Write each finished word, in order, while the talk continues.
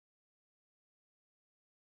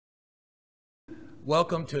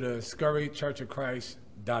Welcome to the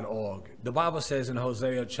scurrychurchofchrist.org. The Bible says in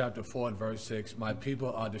Hosea chapter 4 and verse 6, "My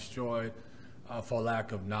people are destroyed for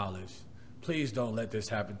lack of knowledge." Please don't let this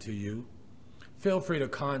happen to you. Feel free to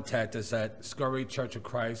contact us at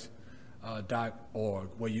scurrychurchofchrist.org,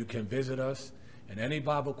 where you can visit us, and any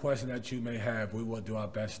Bible question that you may have, we will do our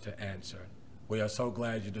best to answer. We are so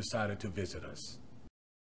glad you decided to visit us.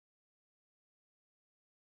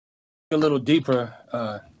 A little deeper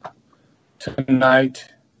tonight.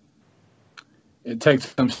 It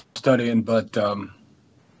takes some studying, but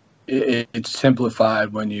it's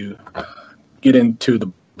simplified when you get into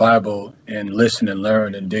the Bible and listen and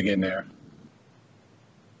learn and dig in there.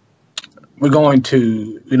 We're going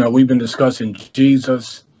to, we've been discussing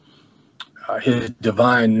Jesus, his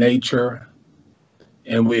divine nature,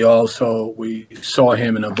 and we saw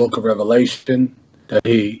him in the book of Revelation, that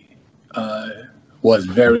he was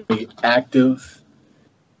very active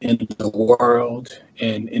in the world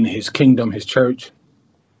and in his kingdom, his church,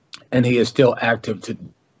 and he is still active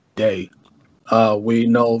today. We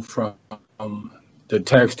know from the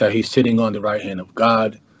text that he's sitting on the right hand of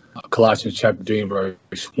God, Colossians chapter 3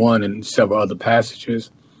 verse 1 and several other passages.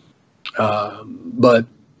 But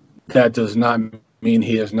that does not mean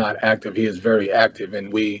he is not active. He is very active.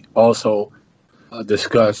 And we also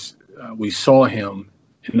discussed, we saw him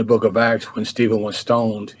in the book of Acts when Stephen was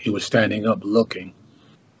stoned. He was standing up looking.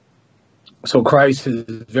 So Christ is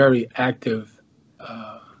very active.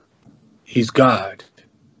 He's God.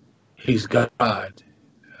 He's God.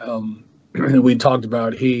 We talked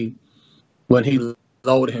about when he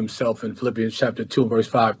lowered himself in Philippians chapter 2, verse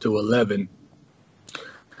 5 to 11,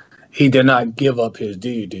 he did not give up his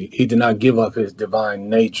deity. He did not give up his divine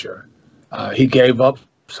nature. He gave up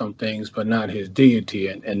some things, but not his deity,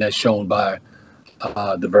 and that's shown by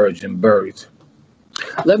the virgin birth.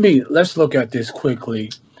 Let's look at this quickly.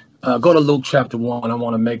 Go to Luke chapter 1. I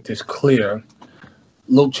want to make this clear.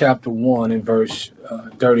 Luke chapter 1 and verse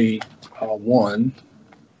 31.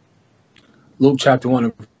 Luke chapter 1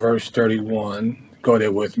 and verse 31. Go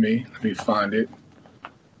there with me. Let me find it.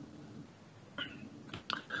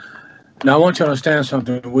 Now I want you to understand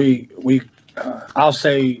something. I'll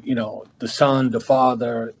say, the Son, the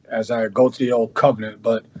Father, as I go to the Old Covenant,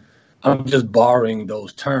 but I'm just borrowing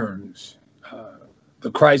those terms.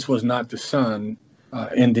 The Christ was not the Son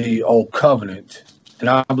in the Old Covenant, and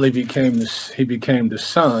I believe he became the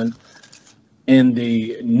Son in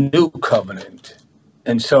the New Covenant.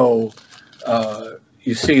 And so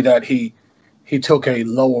you see that he took a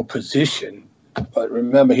lower position, but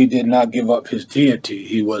remember, he did not give up his deity.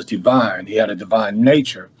 He was divine. He had a divine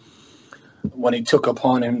nature. When he took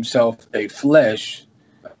upon himself a flesh,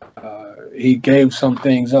 he gave some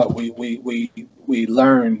things up. We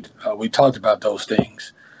learned, we talked about those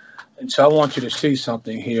things. And so I want you to see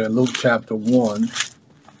something here in Luke chapter 1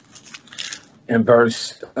 and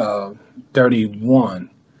verse 31.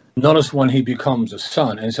 Notice when he becomes a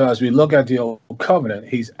son. And so as we look at the Old Covenant,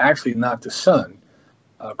 he's actually not the Son.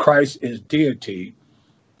 Christ is deity.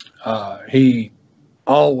 He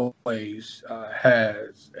always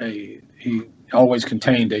he always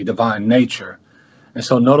contained a divine nature. And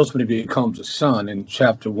so notice when he becomes a son in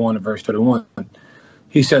chapter 1 and verse 31,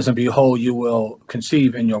 he says, "And behold, you will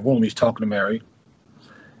conceive in your womb," he's talking to Mary,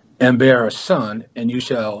 "and bear a son, and you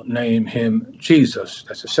shall name him Jesus,"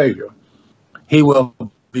 that's the Savior. "He will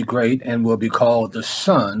be great and will be called the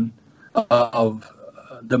Son of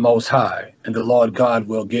the Most High, and the Lord God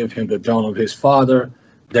will give him the throne of his father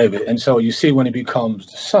David." And so you see when he becomes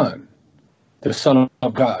the Son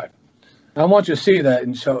of God. I want you to see that.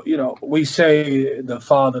 And so, we say the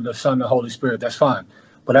Father, the Son, the Holy Spirit, that's fine.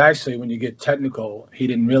 But actually, when you get technical, he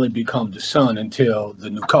didn't really become the Son until the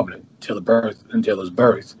New Covenant, until his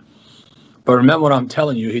birth. But remember what I'm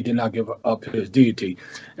telling you, he did not give up his deity.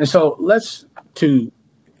 And so to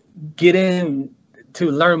get in,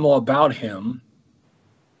 to learn more about him,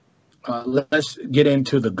 let's get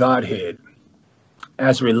into the Godhead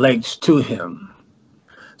as relates to him.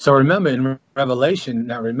 So remember in Revelation,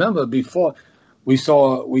 before we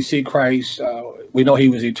see Christ, we know he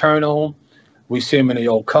was eternal. We see him in the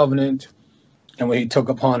Old Covenant. And when he took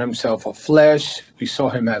upon himself a flesh, we saw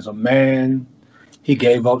him as a man. He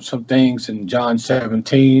gave up some things in John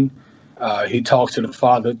 17. He talks to the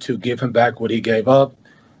Father to give him back what he gave up.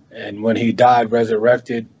 And when he died,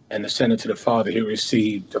 resurrected, and ascended to the Father,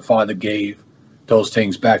 the Father gave those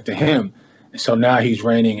things back to him. And so now he's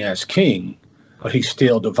reigning as king, but he's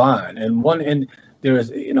still divine. And there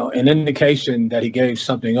is, an indication that he gave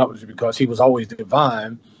something up was because he was always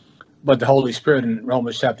divine, but the Holy Spirit in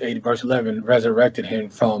Romans chapter 8, verse 11, resurrected him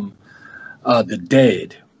from the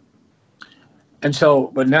dead. And so,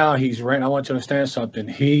 but now he's reigning. I want you to understand something.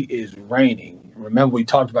 He is reigning. Remember, we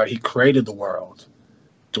talked about he created the world.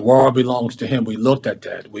 The world belongs to him. We looked at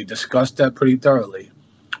that. We discussed that pretty thoroughly.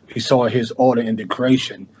 We saw his order in the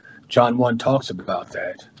creation. John 1 talks about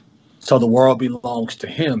that. So the world belongs to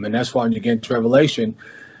him. And that's why when you get into Revelation,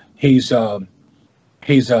 he's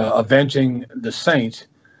avenging the saints,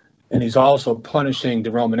 and he's also punishing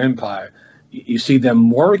the Roman Empire. You see them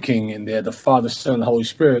working in there, the Father, Son, and the Holy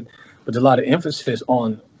Spirit, with a lot of emphasis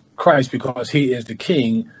on Christ because he is the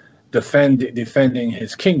king defending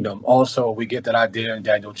his kingdom. Also, we get that idea in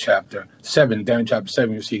Daniel chapter 7. Daniel chapter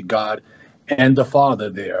 7, you see God and the Father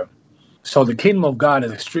there. So the kingdom of God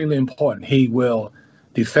is extremely important. He will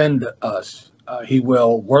defend us. He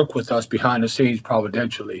will work with us behind the scenes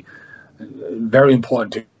providentially. Very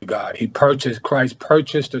important to God. Christ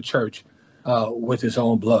purchased the church with his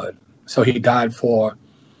own blood. So he died for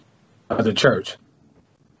the church.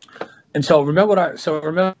 And so remember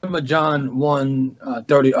John 1,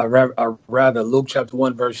 30, or rather Luke chapter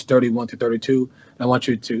 1, verse 31 to 32. I want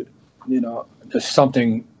you to, just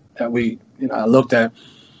something that I looked at.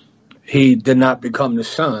 He did not become the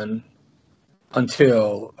son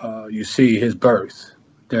until you see his birth.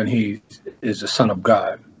 Then he is the Son of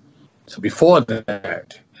God. So before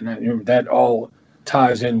that, and that all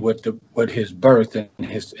ties in with his birth and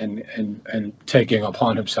his and taking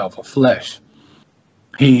upon himself a flesh.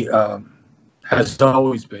 He has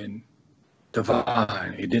always been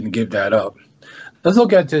divine. He didn't give that up. Let's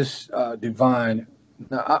look at this divine.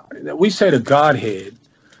 Now, we say the Godhead.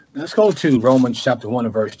 Let's go to Romans chapter 1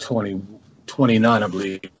 and verse 29, I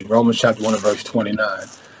believe. Romans chapter 1 and verse 29.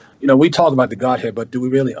 We talk about the Godhead, but do we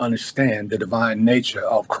really understand the divine nature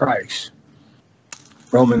of Christ?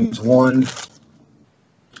 Romans 1,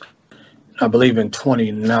 I believe in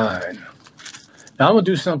 29. Now, I'm going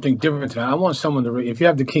to do something different tonight. I want someone to read. If you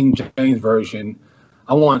have the King James Version,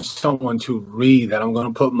 I want someone to read that. I'm going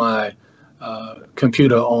to put my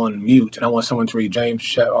computer on mute, and I want someone to read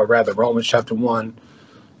Romans chapter 1.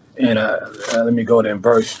 And let me go there in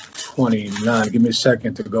verse 29. Give me a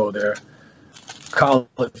second to go there. Kyle,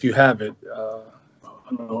 if you have it,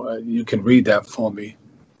 you can read that for me.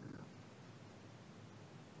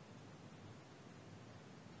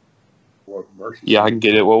 Yeah, I can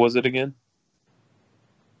get it. What was it again?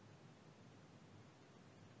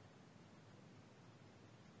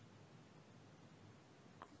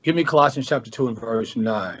 Give me Colossians chapter 2 and verse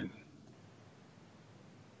 9.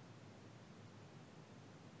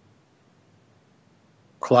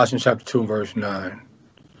 Colossians chapter 2 and verse 9.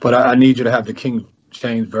 But I need you to have the King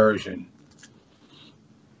James Version.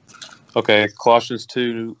 Okay, Colossians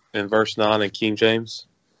 2 and verse 9 in King James.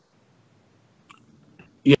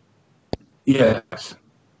 Yes.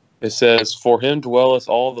 It says, "For him dwelleth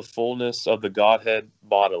all the fullness of the Godhead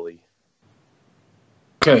bodily."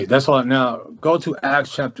 Okay, that's all. Now go to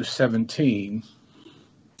Acts chapter 17.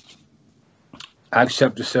 Acts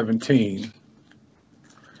chapter 17.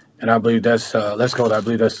 And I believe that's, let's go to, I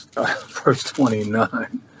believe that's verse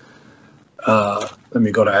 29. Let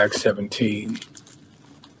me go to Acts 17.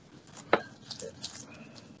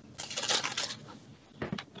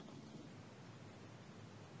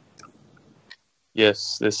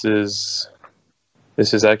 Yes, this is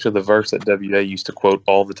actually the verse that WA used to quote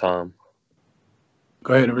all the time.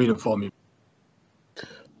 Go ahead and read it for me.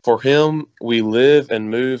 "For him we live and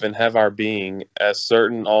move and have our being, as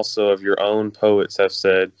certain also of your own poets have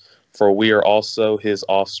said, for we are also his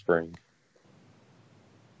offspring."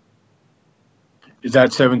 Is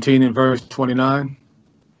that 17 in verse 29?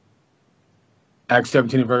 Acts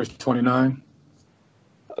 17 in verse 29?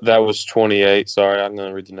 That was 28. Sorry, I'm going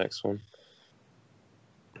to read the next one.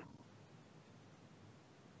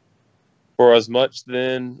 "For as much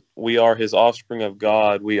then we are his offspring of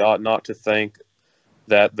God, we ought not to think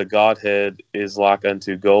that the Godhead is like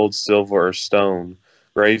unto gold, silver, or stone,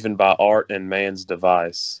 graven by art and man's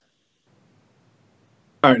device."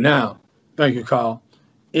 All right, now, thank you, Carl.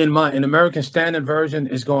 In American Standard Version,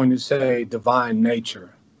 it's going to say divine nature.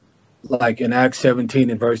 Like in Acts 17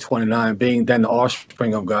 and verse 29, being then the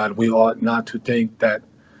offspring of God, we ought not to think that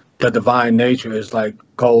the divine nature is like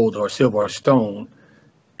gold or silver or stone,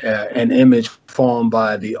 an image formed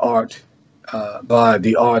by the art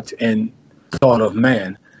and thought of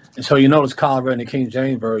man. And so you notice Kyle read in the King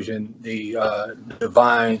James Version, the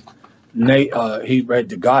divine, he read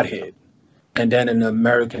the Godhead. And then in the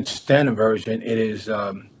American Standard Version, it is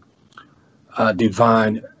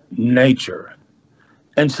divine nature.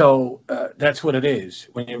 And so that's what it is.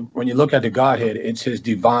 When you look at the Godhead, it's his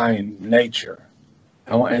divine nature.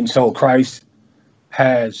 And so Christ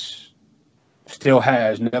never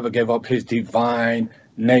gave up his divine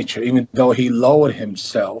nature. Even though he lowered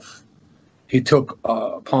himself, he took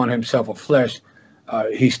upon himself a flesh,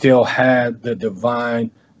 he still had the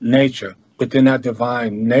divine nature. Within that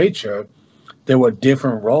divine nature, there were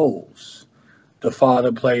different roles. The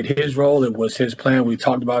Father played his role. It was his plan. We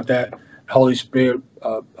talked about that. Holy Spirit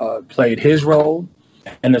played his role,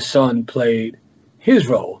 and the Son played his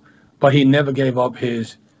role. But he never gave up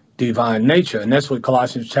his divine nature. And that's what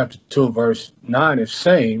Colossians chapter 2, verse 9 is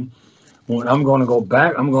saying. When I'm going to go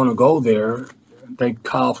back, I'm going to go there. Thank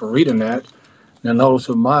Kyle for reading that. Now notice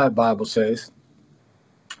what my Bible says.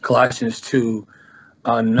 Colossians 2,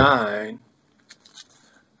 9.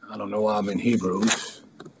 I don't know why I'm in Hebrews.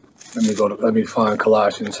 Let me find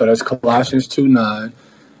Colossians. So that's Colossians 2, 9.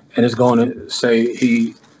 And it's going to say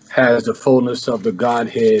he has the fullness of the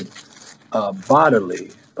Godhead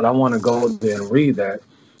bodily. But I want to go there and read that.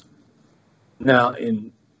 Now,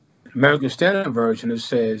 in American Standard Version, it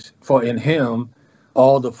says, for in him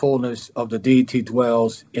all the fullness of the deity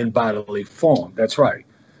dwells in bodily form. That's right.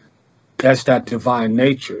 That's that divine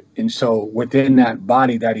nature. And so within that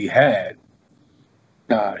body that he had,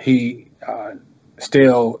 he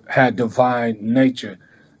still had divine nature.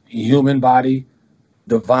 Human body,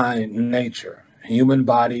 divine nature. Human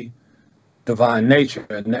body, divine nature.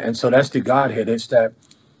 And so that's the Godhead. It's that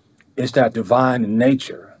divine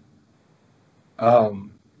nature.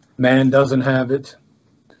 Man doesn't have it.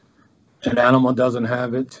 An animal doesn't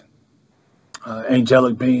have it.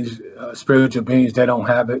 Angelic beings, spiritual beings, they don't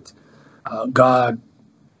have it. God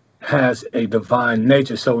has a divine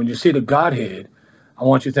nature. So when you see the Godhead, I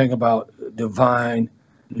want you to think about divine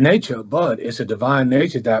nature, but it's a divine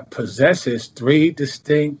nature that possesses three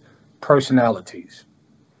distinct personalities.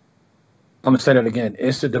 I'm going to say that again.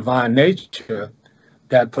 It's a divine nature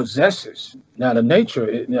that possesses. Now, the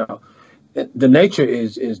nature, the nature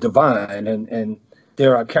is divine, and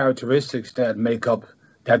there are characteristics that make up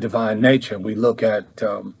that divine nature. We look at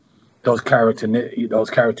those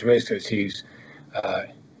characteristics. He's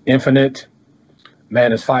infinite,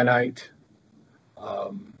 man is finite,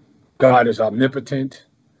 God is omnipotent.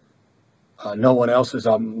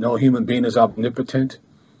 No human being is omnipotent.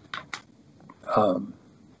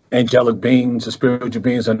 Angelic beings, the spiritual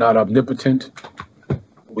beings, are not omnipotent.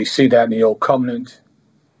 We see that in the Old Covenant.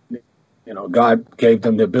 God gave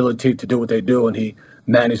them the ability to do what they do, and he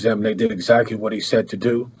managed them. They did exactly what he said to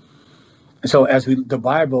do. And so the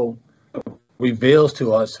Bible reveals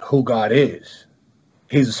to us who God is.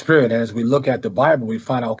 He's a spirit. And as we look at the Bible, we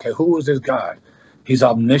find out, okay, who is this God? He's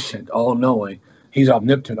omniscient, all-knowing. He's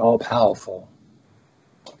omnipotent, all-powerful.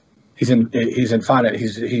 He's infinite. He's infinite.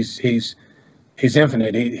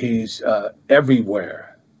 He's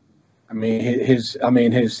everywhere. He's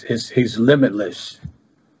limitless.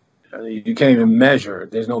 You can't even measure.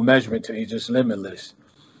 There's no measurement to it. He's just limitless.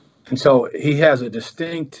 And so he has a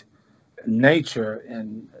distinct nature,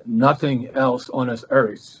 and nothing else on this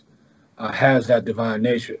earth has that divine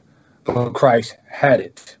nature. But Christ had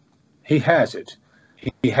it. He has it.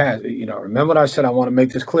 He has it. Remember what I said? I want to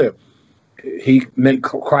make this clear.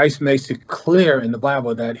 Christ makes it clear in the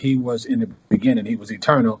Bible that he was in the beginning. He was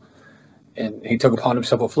eternal, and he took upon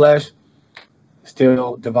himself a flesh,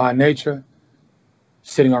 still divine nature,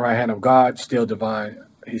 sitting on the right hand of God, still divine.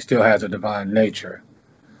 He still has a divine nature.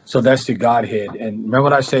 So that's the Godhead. And remember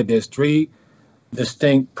what I said, there's three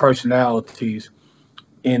distinct personalities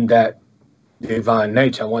in that divine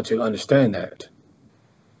nature. I want you to understand that.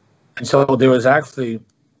 And so there is actually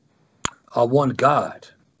one God.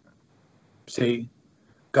 See,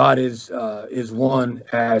 God is one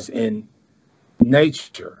as in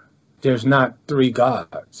nature. There's not three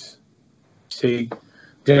gods. See,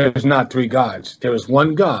 there's not three gods. There is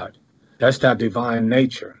one God. That's that divine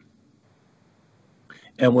nature.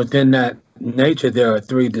 And within that nature, there are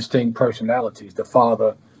three distinct personalities: the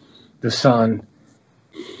Father, the Son,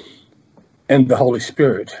 and the Holy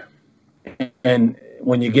Spirit. And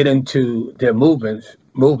when you get into their movement,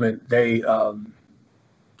 they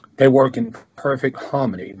work in perfect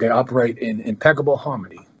harmony. They operate in impeccable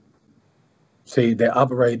harmony. See, they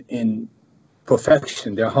operate in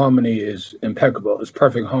perfection. Their harmony is impeccable. It's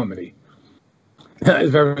perfect harmony.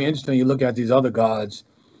 It's very interesting. You look at these other gods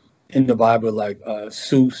in the Bible, like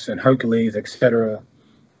Zeus and Hercules, etc.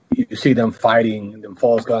 You see them fighting, them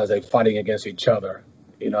false gods, they fighting against each other,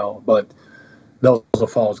 but those are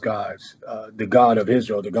false gods. The God of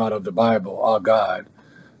Israel, the God of the Bible, our God,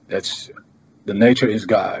 the nature is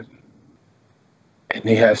God. And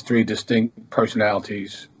he has three distinct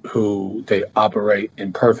personalities who they operate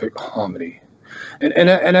in perfect harmony.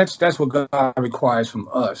 And that's what God requires from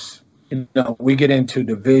us. We get into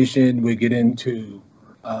division, we get into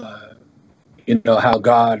how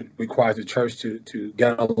God requires the church to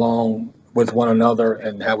get along with one another,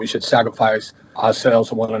 and how we should sacrifice ourselves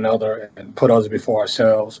to one another and put others before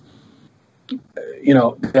ourselves.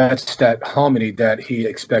 That's that harmony that he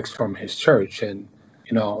expects from his church. And,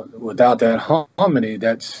 without that harmony,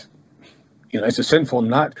 that's, it's a sinful,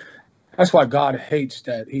 that's why God hates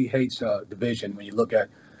that. He hates division. When you look at,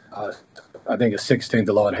 I think it's 16,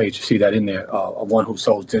 the Lord hates, you see that in there, one who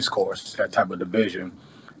sows discourse, that type of division.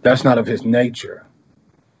 That's not of his nature.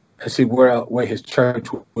 And see, we're his church,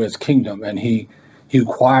 we're his kingdom, and he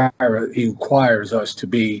requires us to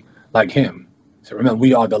be like him. So remember,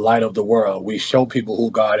 we are the light of the world. We show people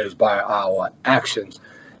who God is by our actions.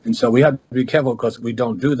 And so we have to be careful, because if we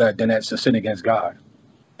don't do that, then that's a sin against God.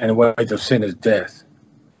 And the wage of sin is death.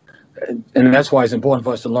 And that's why it's important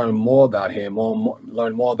for us to learn more about him,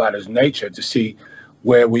 learn more about his nature, to see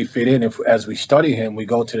where we fit in. As we study him, we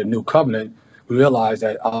go to the new covenant, we realize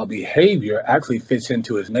that our behavior actually fits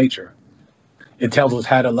into his nature. It tells us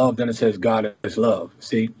how to love, then it says God is love.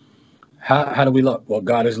 See? How do we love? Well,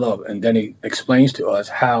 God is love. And then he explains to us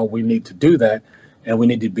how we need to do that, and we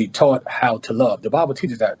need to be taught how to love. The Bible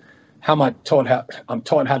teaches that. I'm taught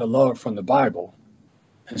how to love from the Bible.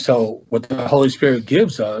 And so what the Holy Spirit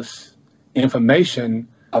gives us information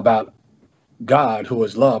about God, who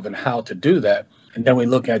is love, and how to do that. And then we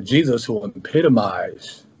look at Jesus, who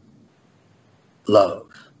epitomized love.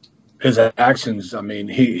 His actions, I mean,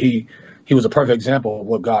 he was a perfect example of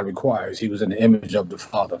what God requires. He was in the image of the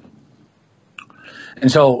Father. And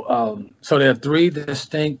so there are three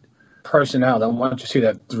distinct personalities. I want you to see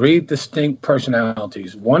that, three distinct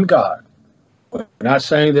personalities, one God. We're not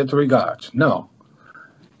saying they're three gods. No.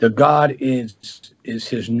 The God is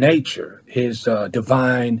his nature, his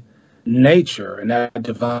divine nature, and that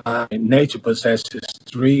divine nature possesses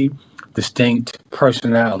three distinct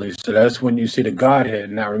personalities. So that's when you see the Godhead.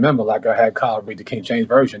 Now remember, like I had Kyle read the King James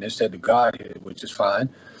Version, it said the Godhead, which is fine.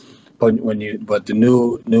 But the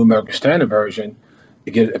New American Standard Version,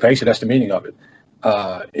 basically that's the meaning of it,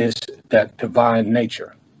 is that divine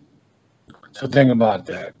nature. So think about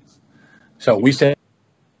that. So we say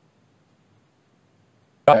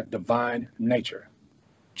that divine nature.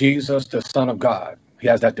 Jesus, the Son of God, he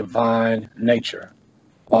has that divine nature,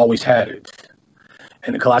 always had it.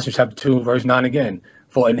 And in Colossians chapter 2, verse 9 again,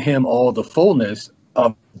 for in him all the fullness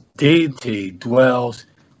of deity dwells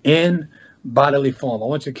in bodily form. I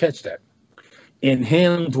want you to catch that. In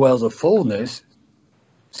him dwells a fullness.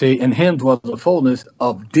 See, in him dwells the fullness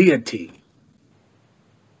of deity.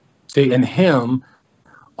 See, in him,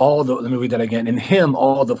 let me read that again. In him,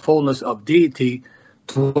 all the fullness of deity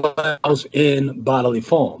dwells in bodily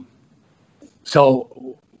form.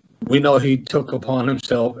 So we know he took upon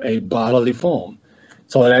himself a bodily form.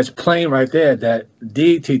 So that's plain right there that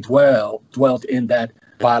deity dwelt in that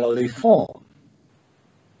bodily form.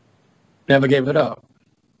 Never gave it up.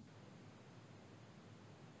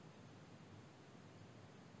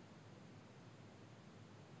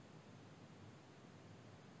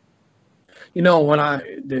 When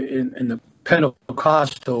in the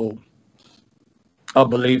Pentecostal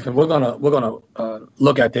belief, and we're gonna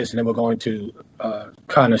look at this, and then we're going to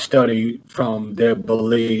kind of study from their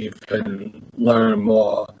belief and learn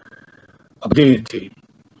more of deity.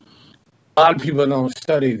 A lot of people don't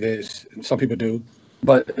study this, and some people do,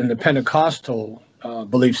 but in the Pentecostal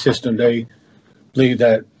belief system, they believe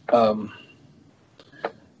that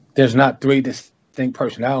there's not three distinct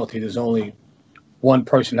personalities. There's only one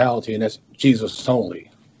personality, and that's Jesus only.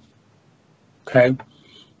 Okay,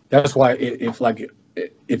 that's why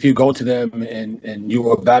if you go to them and you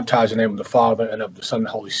were baptized in the name of the Father and of the Son and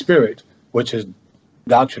Holy Spirit, which is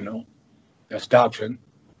doctrinal, that's doctrine,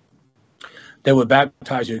 they would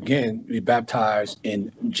baptize you again, be baptized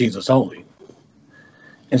in Jesus only.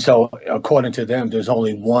 And so according to them, there's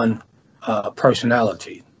only one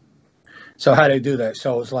personality. So how they do that?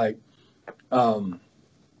 So it's like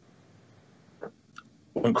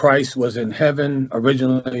when Christ was in heaven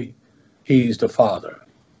originally, he's the Father.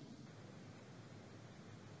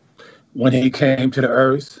 When he came to the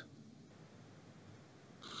earth,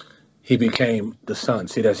 he became the Son.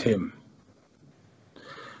 See, that's him.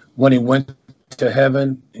 When he went to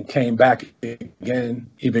heaven and came back again,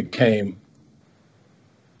 he became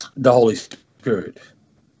the Holy Spirit.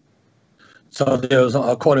 So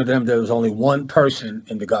according to them, there was only one person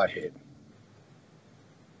in the Godhead.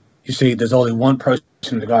 You see, there's only one person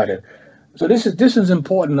in the Godhead. So this is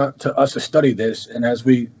important to us to study this. And as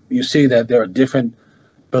you see that there are different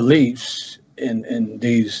beliefs in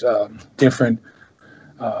these different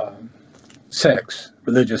sects,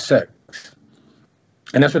 religious sects.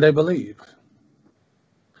 And that's what they believe.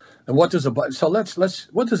 And what does the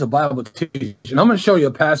what does the Bible teach? And I'm going to show you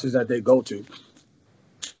a passage that they go to.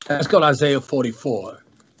 Let's go to Isaiah 44.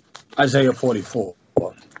 Isaiah 44.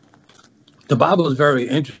 The Bible is very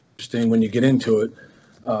interesting when you get into it.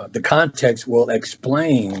 The context will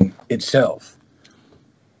explain itself.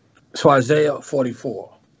 So Isaiah 44.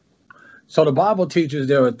 So the Bible teaches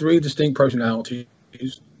there are three distinct personalities.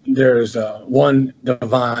 There's one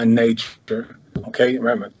divine nature. Okay,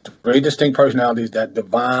 remember, three distinct personalities, that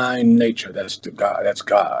divine nature, that's God, that's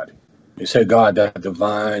God. You say God, that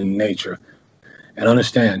divine nature. And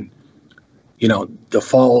understand, the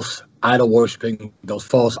false idol worshiping, those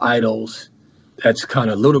false idols, that's kind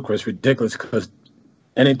of ludicrous, ridiculous, because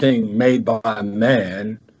anything made by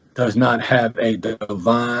man does not have a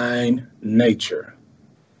divine nature.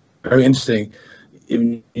 Very interesting.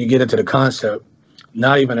 If you get into the concept,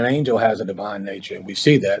 not even an angel has a divine nature. And we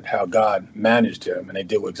see that, how God managed him, and they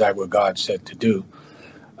did exactly what God said to do.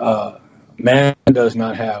 Man does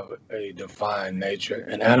not have a divine nature,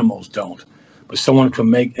 and animals don't. But someone can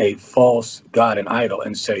make a false god, an idol,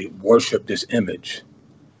 and say, worship this image.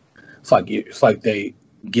 It's like they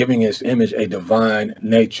giving his image a divine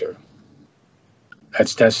nature.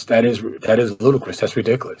 That is ludicrous. That's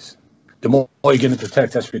ridiculous. The more you get into the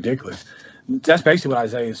text, that's ridiculous. That's basically what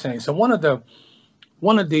Isaiah is saying. So one of the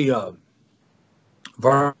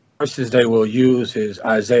verses they will use is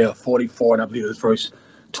Isaiah 44, and I believe it's verse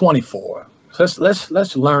 24. So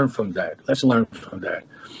let's learn from that. Let's learn from that.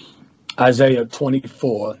 Isaiah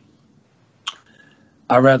 24.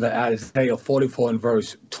 Isaiah 44 and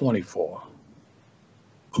verse 24.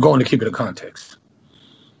 We're going to keep it in context.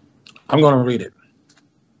 I'm going to read it.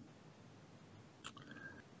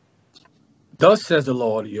 Thus says the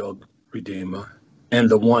Lord, your Redeemer, and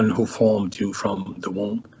the one who formed you from the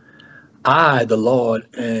womb. I, the Lord,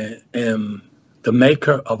 am the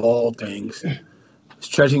maker of all things,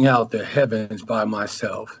 stretching out the heavens by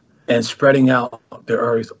myself and spreading out the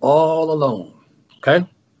earth all alone. Okay?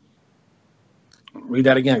 Read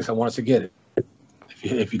that again because I want us to get it.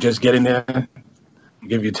 If you just get in there, I'll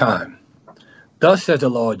give you time. Thus says the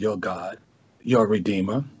Lord your God, your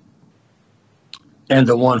Redeemer, and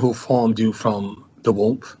the one who formed you from the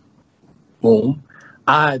womb.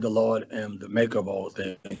 I, the Lord, am the maker of all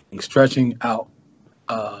things, stretching out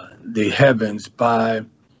the heavens by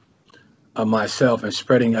myself and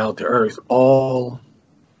spreading out the earth all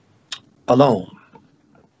alone.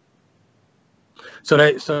 So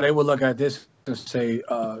they will look at this and say,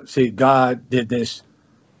 see, God did this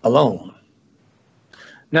alone.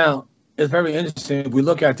 Now, it's very interesting. If we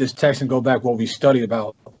look at this text and go back what we studied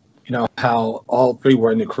about, how all three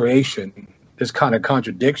were in the creation, this kind of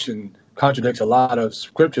contradicts a lot of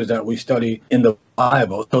scriptures that we study in the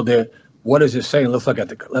Bible. So what is it saying? Let's look at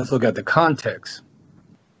the context.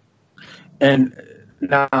 And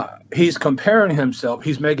now he's comparing himself.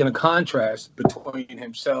 He's making a contrast between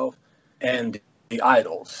himself and the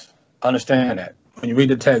idols. Understand that. When you read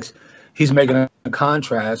the text, he's making a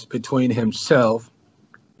contrast between himself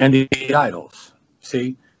and the idols.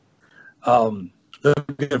 See? Look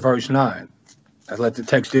at verse 9. Let's let the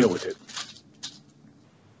text deal with it.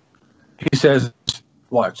 He says,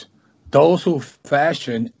 watch, those who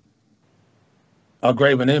fashion a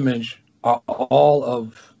graven image are all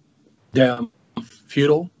of them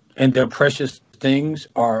futile, and their precious things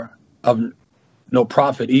are of no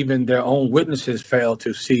profit. Even their own witnesses fail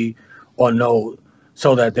to see or know,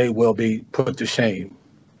 so that they will be put to shame.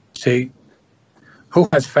 See? Who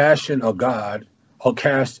has fashioned a god or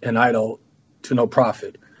cast an idol to no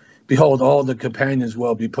profit? Behold, all the companions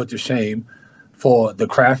will be put to shame, for the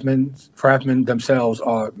craftsmen themselves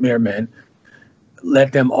are mere men.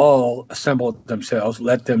 Let them all assemble themselves,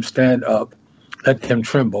 let them stand up, let them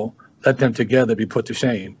tremble, let them together be put to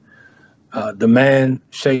shame. The man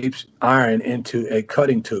shapes iron into a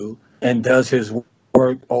cutting tool and does his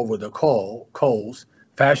work over the coals,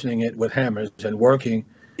 fashioning it with hammers and working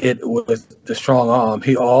it with the strong arm.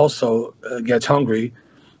 He also gets hungry,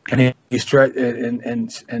 and his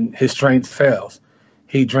strength fails.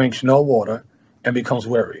 He drinks no water and becomes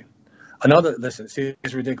weary. Listen, see,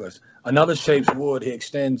 it's ridiculous. Another shapes wood. He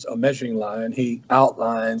extends a measuring line. He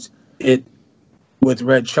outlines it with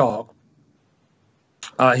red chalk.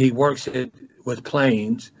 He works it with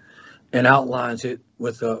planes and outlines it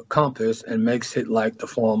with a compass and makes it like the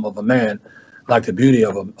form of a man, like the beauty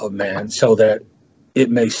of a man, so that it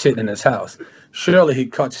may sit in his house. Surely he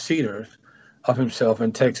cuts cedars of himself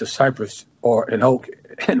and takes a cypress or an oak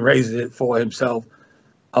and raises it for himself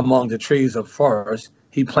among the trees of forest.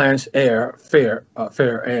 He plants fair,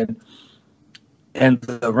 and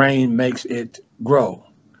the rain makes it grow.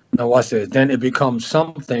 Now watch this. Then it becomes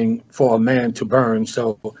something for a man to burn,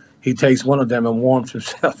 so He takes one of them and warms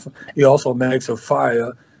himself. He also makes a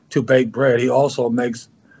fire to bake bread. He also makes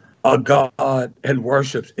a god and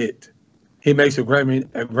worships it. He makes a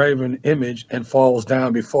graven image and falls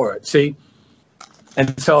down before it. See?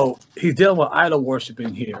 And so he's dealing with idol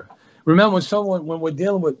worshiping here. Remember, when we're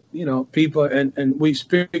dealing with, people and we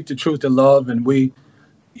speak the truth in love, and when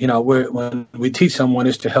we teach someone,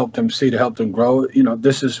 is to help them see, to help them grow.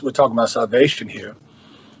 We're talking about salvation here.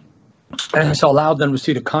 And so allow them to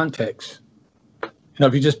see the context.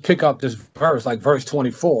 If you just pick up this verse, like verse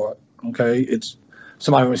 24, okay,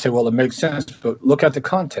 somebody would say, well, it makes sense, but look at the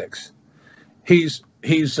context. He's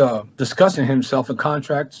discussing himself in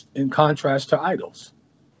contrast to idols.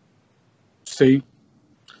 See?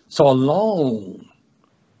 So alone,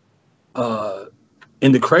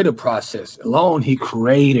 in the creative process, alone he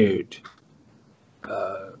created.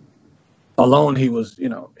 Alone he was,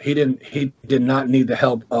 he did not need the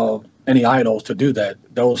help of any idols to do that.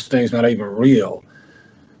 Those things not even real.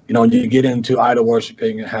 You get into idol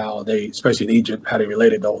worshiping and how they, especially in Egypt, how they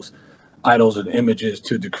related those idols and images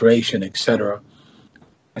to the creation, etc.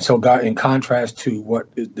 And so God, in contrast to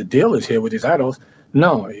what the deal is here with these idols,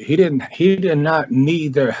 no, he did not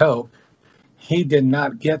need their help. He did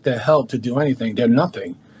not get their help to do anything. They're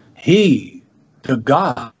nothing. He, the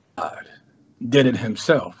God, did it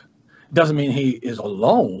himself. Doesn't mean he is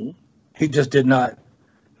alone. He just did not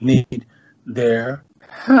need their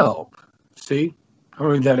help. See? I'll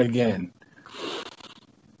read that again.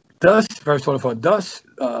 Thus, verse 24, thus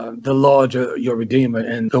the Lord your Redeemer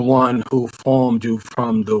and the one who formed you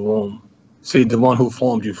from the womb. See, the one who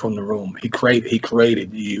formed you from the womb. He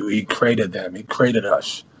created you. He created them. He created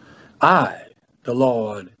us. I, the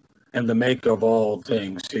Lord, am the maker of all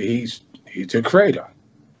things. See, he's the creator.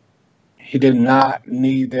 He did not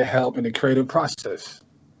need their help in the creative process.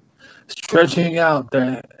 Stretching out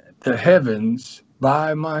the heavens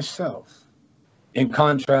by myself, in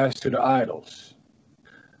contrast to the idols.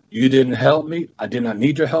 You didn't help me. I did not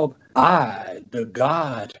need your help. I, the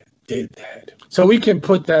God, did that. So we can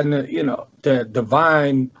put that in the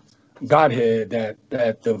divine Godhead,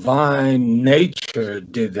 that divine nature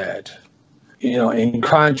did that. In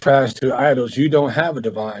contrast to idols, you don't have a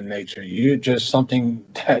divine nature. You're just something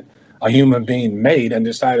that a human being made and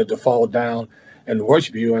decided to fall down and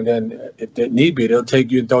worship you. And then if it need be, they'll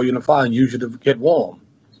take you and throw you in the fire and use you to get warm.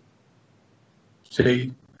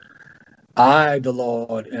 See? I, the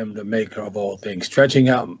Lord, am the maker of all things, stretching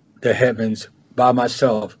out the heavens by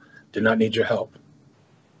myself. Do not need your help.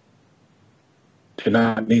 Do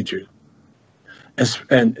not need you.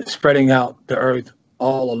 And spreading out the earth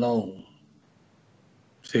all alone.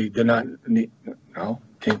 See, do not need, no,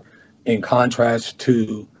 in contrast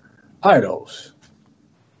to idols.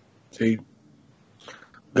 See,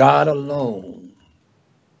 God alone,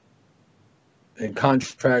 in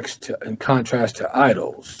contrast to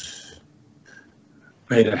idols,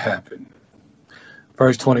 made it happen.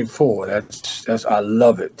 Verse 24, that's I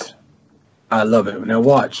love it. I love it. Now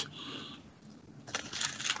watch.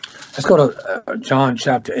 Let's go to John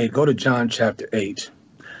chapter 8. Go to John chapter 8.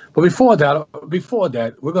 But before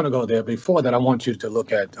that, we're going to go there. Before that, I want you to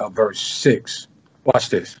look at verse 6. Watch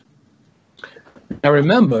this. Now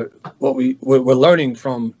remember what we're learning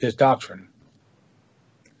from this doctrine.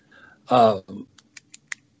 Obviously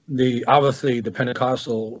the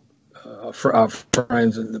Pentecostal our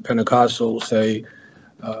friends in the Pentecostal say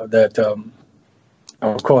that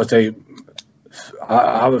of course they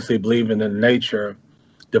obviously believe in the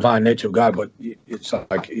divine nature of God, but it's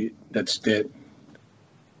like that's it.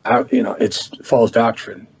 It's false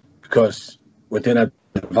doctrine, because within that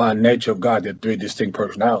divine nature of God, there are three distinct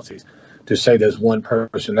personalities. To say there's one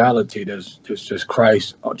personality, there's just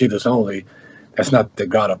Christ, Jesus only, that's not the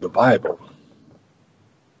God of the Bible.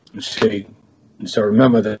 You see, and so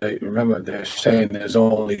remember they're saying there's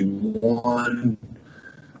only one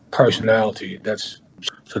personality.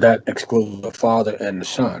 So that excludes the Father and the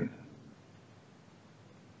Son.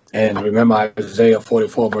 And remember, Isaiah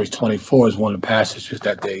 44 verse 24 is one of the verses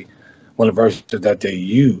that they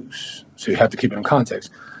use. So you have to keep it in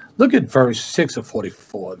context. Look at verse 6 of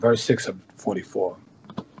 44. Verse 6 of 44.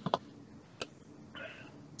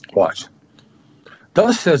 Watch.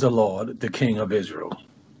 Thus says the Lord, the King of Israel.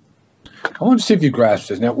 I want to see if you grasp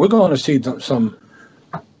this. Now, we're going to see some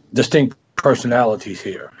distinct personalities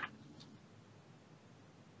here.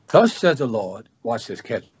 Thus says the Lord, watch this,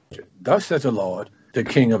 catch it. Thus says the Lord, the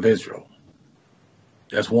King of Israel.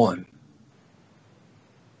 That's one.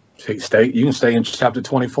 See, you can stay in chapter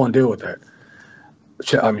 24 and deal with that.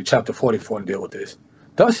 Chapter 44 and deal with this.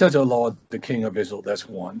 Thus says the Lord, the King of Israel. That's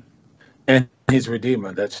one. And his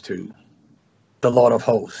Redeemer. That's two. The Lord of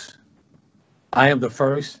hosts. I am the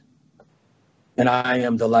first and I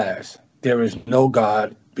am the last. There is no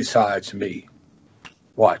God besides me.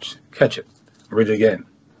 Watch, catch it. Read it again.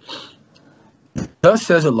 Thus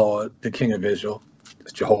says the Lord, the King of Israel,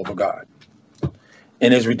 that's Jehovah God,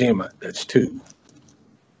 and his Redeemer, that's two.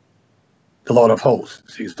 The Lord of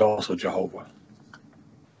hosts, he's also Jehovah.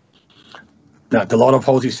 Now, the Lord of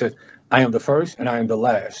hosts, he says, I am the first and I am the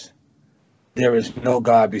last. There is no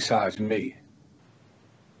God besides me.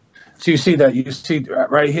 So you see that, you see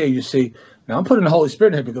right here, you see, now I'm putting the Holy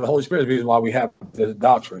Spirit in here because the Holy Spirit is the reason why we have the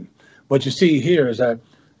doctrine. What you see here is that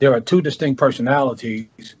there are two distinct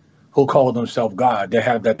personalities who call themselves God. They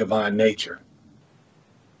have that divine nature.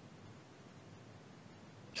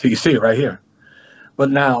 So you see it right here. But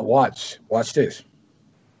now watch this.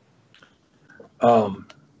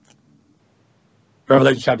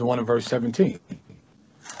 Revelation chapter 1 and verse 17.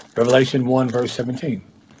 Revelation 1 verse 17.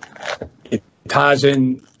 It ties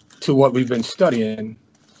in to what we've been studying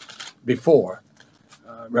before.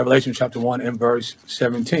 Revelation chapter 1 and verse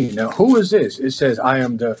 17. Now, who is this? It says,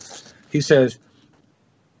 he says,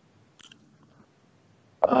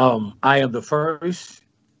 I am the first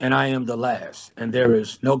and I am the last, and there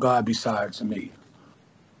is no God besides me.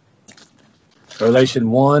 Revelation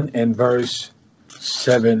 1 and verse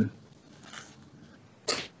 17.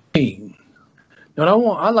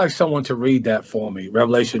 Now, I'd like someone to read that for me.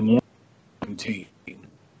 Revelation 1, 17.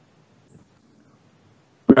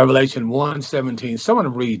 Revelation 1:17.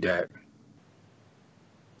 Someone read that.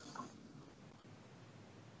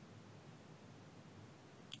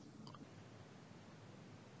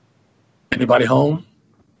 Anybody home?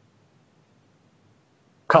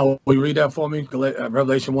 Kyle, will you read that for me?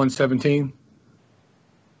 Revelation 1:17.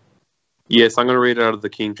 Yes, I'm going to read it out of the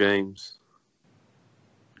King James.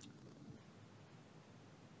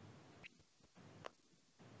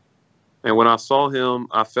 And when I saw him,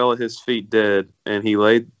 I fell at his feet dead, and he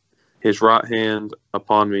laid his right hand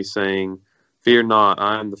upon me, saying, Fear not,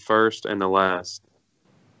 I am the first and the last.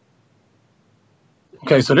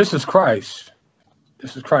 Okay, so this is Christ.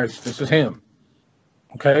 This is Christ. This is him.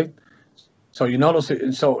 Okay? So you notice it.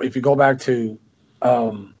 And so if you go back to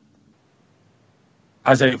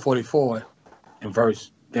Isaiah 44 in the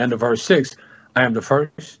end of verse 6, I am the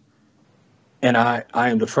first and I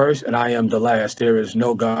am the first and I am the last. There is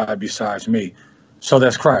no God besides me. So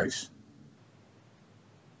that's Christ.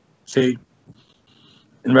 See,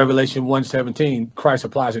 in Revelation 1:17, Christ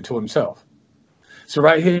applies it to himself. So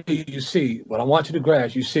right here, you see, what I want you to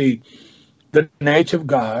grasp, you see the nature of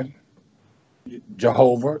God,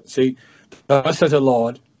 Jehovah. See, thus says the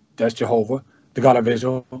Lord, that's Jehovah, the God of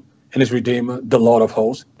Israel, and his Redeemer, the Lord of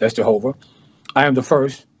hosts, that's Jehovah. I am the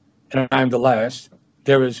first and I am the last.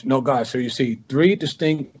 There is no God. So you see three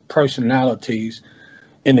distinct personalities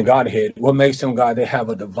in the Godhead. What makes them God? They have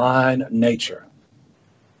a divine nature.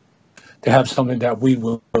 They have something that we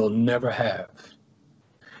will never have.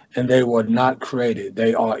 And they were not created.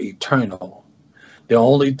 They are eternal. There are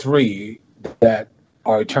only three that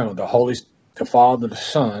are eternal: the Father, the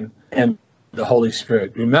Son, and the Holy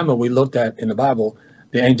Spirit. Remember, we looked at in the Bible,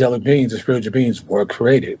 the angelic beings, the spiritual beings were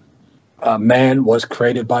created. Man was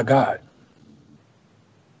created by God.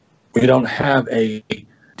 We don't have a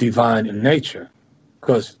divine nature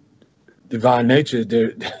because divine nature,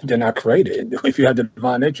 they're not created. If you have the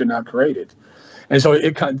divine nature, not created. And so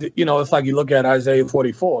it's like you look at Isaiah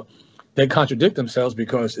 44, they contradict themselves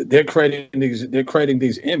because they're creating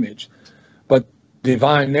these image, but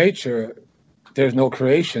divine nature, there's no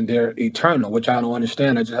creation. They're eternal, which I don't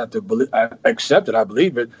understand. I just have to accept it. I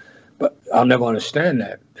believe it, but I'll never understand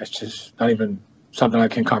that. That's just not even something I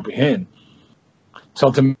can comprehend. So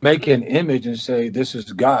to make an image and say this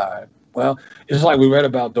is God, well, it's like we read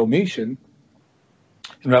about Domitian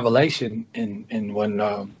in Revelation, and when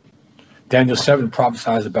Daniel 7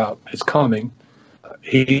 prophesies about his coming,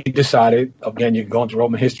 he decided, again, you can go into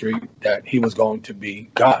Roman history, that he was going to be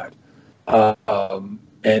God. And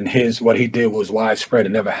what he did was widespread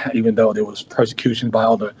and even though there was persecution by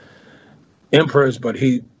all the emperors, but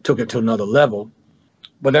he took it to another level.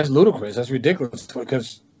 But that's ludicrous. That's ridiculous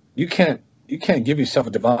because you can't give yourself a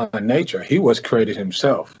divine nature. He was created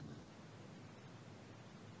himself.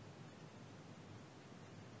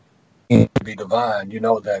 To be divine, you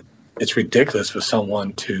know that it's ridiculous for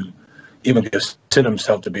someone to even consider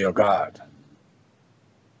himself to be a God.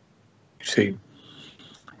 You see?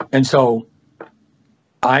 And so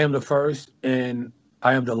I am the first and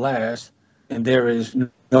I am the last, and there is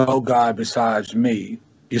no God besides me.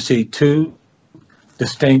 You see two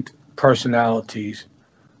distinct personalities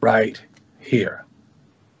right here.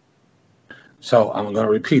 So I'm going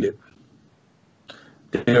to repeat it.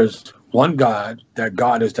 There's one God. That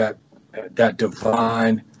God is that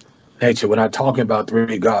divine nature. We're not talking about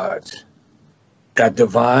three gods. That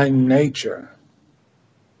divine nature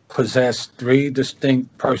possessed three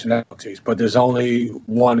distinct personalities, but there's only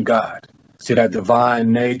one God. See, that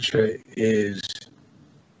divine nature is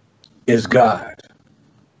God.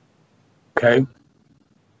 Okay?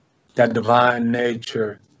 That divine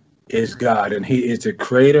nature is God, and he is the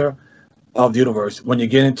creator of the universe. When you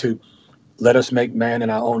get into let us make man in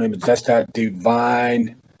our own image, that's that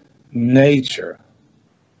divine nature.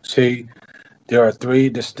 See, there are three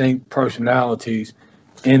distinct personalities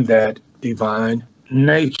in that divine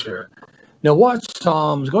nature. Now, watch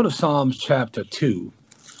Psalms. Go to Psalms chapter 2.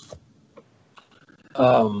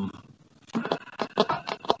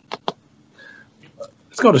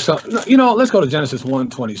 Let's go to let's go to Genesis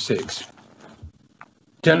 1:26.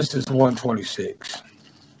 Genesis 1:26.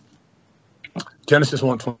 Genesis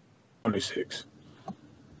 1:26.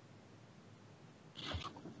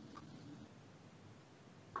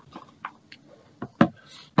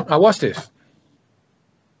 Now, watch this.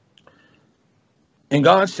 And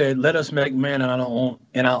God said, "Let us make man in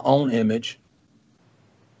our own image,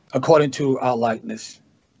 according to our likeness,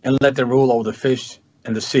 and let them rule over the fish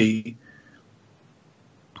and the sea,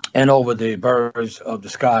 and over the birds of the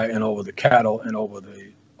sky, and over the cattle, and over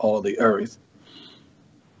all the earth,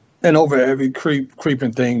 and over every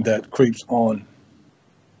creeping thing that creeps on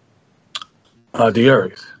the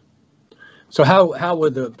earth." So how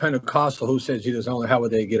would the Pentecostal who says Jesus only, how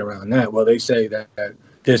would they get around that? Well, they say that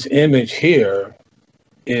this image here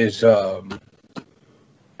is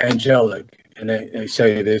angelic, and they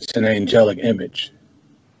say it's an angelic image.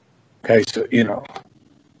 Okay, so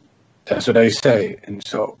that's what they say. And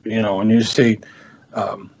so when you see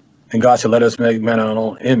and God said, "Let us make man in our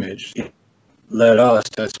own image," let us,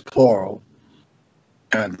 that's plural,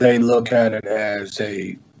 and they look at it as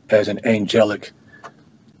an angelic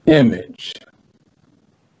image.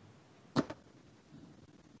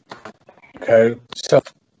 Okay, so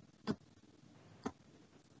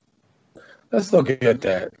let's look at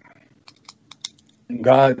that.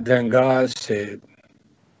 God said,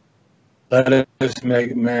 let us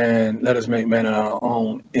make man in our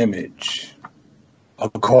own image,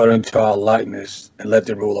 according to our likeness, and let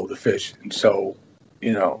them rule over the fish. And so,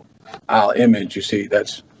 our image, you see,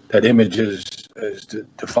 that image is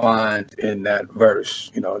defined in that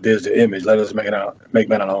verse. There's the image. Let us make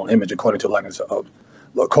man in our own image, according to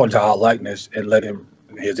our likeness, and let him.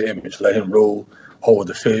 Here's the image. Let him rule over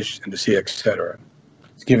the fish and the sea, etc.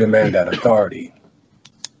 It's giving man that authority.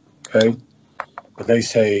 Okay, but they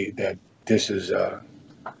say that this is an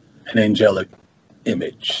angelic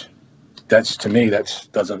image. That's, to me,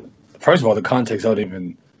 doesn't. First of all, the context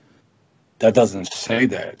doesn't say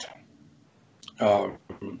that.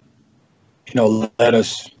 Let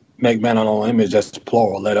us make man in our own image, that's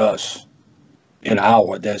plural. Let us,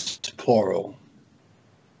 that's plural.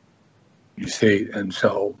 You see, and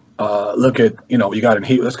so look at, you got in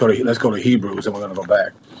Hebrew. Let's go to Hebrews, and we're going to go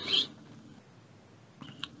back.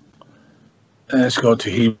 Let's go to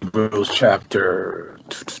Hebrews chapter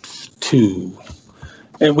 2,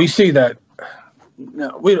 and we see that.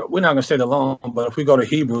 Now, we're not going to stay that long, but if we go to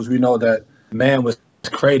Hebrews, we know that man was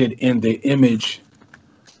created in the image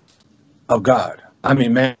of God.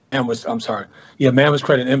 Man was created in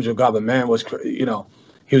the image of God, but man was, he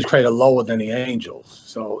was created lower than the angels.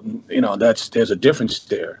 So, there's a difference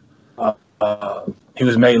there. He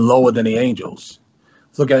was made lower than the angels.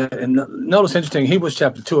 Look at it, and notice interesting, Hebrews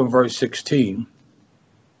chapter 2 and verse 16.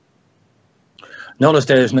 Notice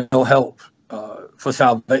there is no help for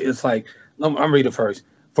salvation. It's like, I'm reading first.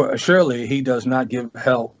 For surely he does not give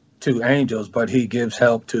help to angels, but he gives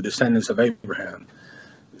help to descendants of Abraham.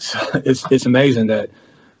 So it's amazing that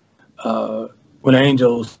when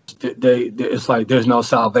angels, it's like there's no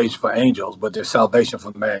salvation for angels, but there's salvation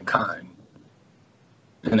for mankind.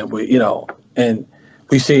 And and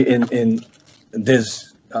we see in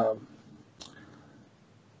this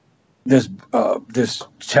this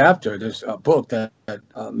chapter, this book, that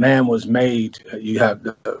man was made. You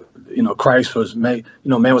have Christ was made.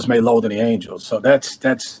 Man was made lower than the angels. So that's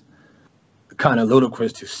kind of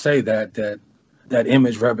ludicrous to say that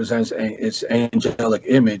image represents its angelic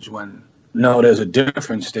image, when no, there's a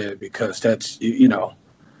difference there, because that's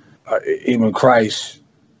even Christ,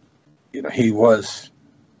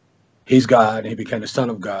 he's God, and he became the Son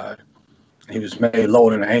of God. He was made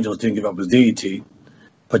lower than the angels, didn't give up his deity.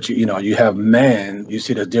 But you have man. You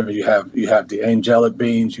see the difference. You have the angelic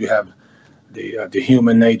beings. You have the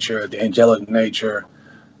human nature, the angelic nature,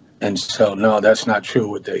 and so no, that's not true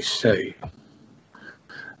what they say.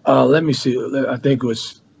 Let me see. I think it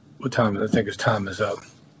was what time? I think time is up.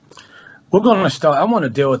 We're going to start. I want to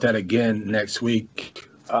deal with that again next week.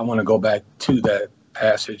 I want to go back to that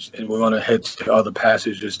passage, and we're going to head to other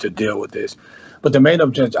passages to deal with this. But the main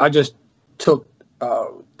objective, I just took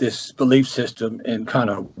this belief system and kind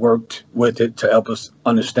of worked with it to help us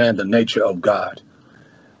understand the nature of God.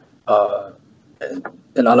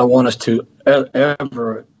 And I don't want us to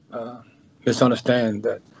ever misunderstand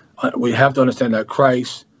that. We have to understand that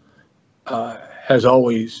Christ has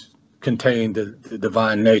always contained the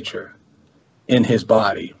divine nature in his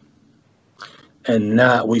body. And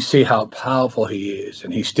now we see how powerful he is,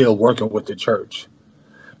 and he's still working with the church.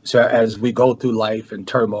 So as we go through life and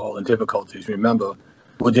turmoil and difficulties, remember,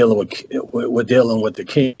 we're dealing with the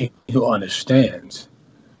King who understands,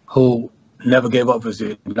 who never gave up his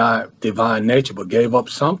divine nature, but gave up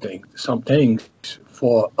some things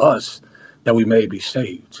for us that we may be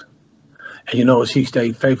saved. And you notice he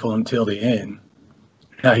stayed faithful until the end.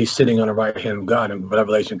 Now he's sitting on the right hand of God in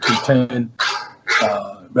Revelation 2:10,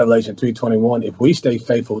 Revelation 3:21. If we stay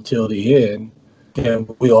faithful till the end, then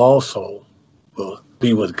we also will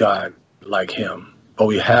be with God like him. But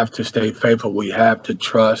we have to stay faithful. We have to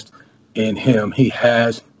trust in him. He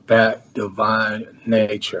has that divine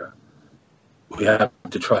nature. We have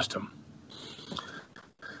to trust him.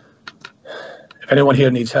 If anyone here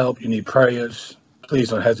needs help, you need prayers, please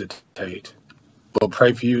don't hesitate. We'll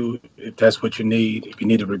pray for you if that's what you need. If you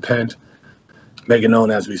need to repent, make it known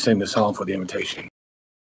as we sing the song for the invitation.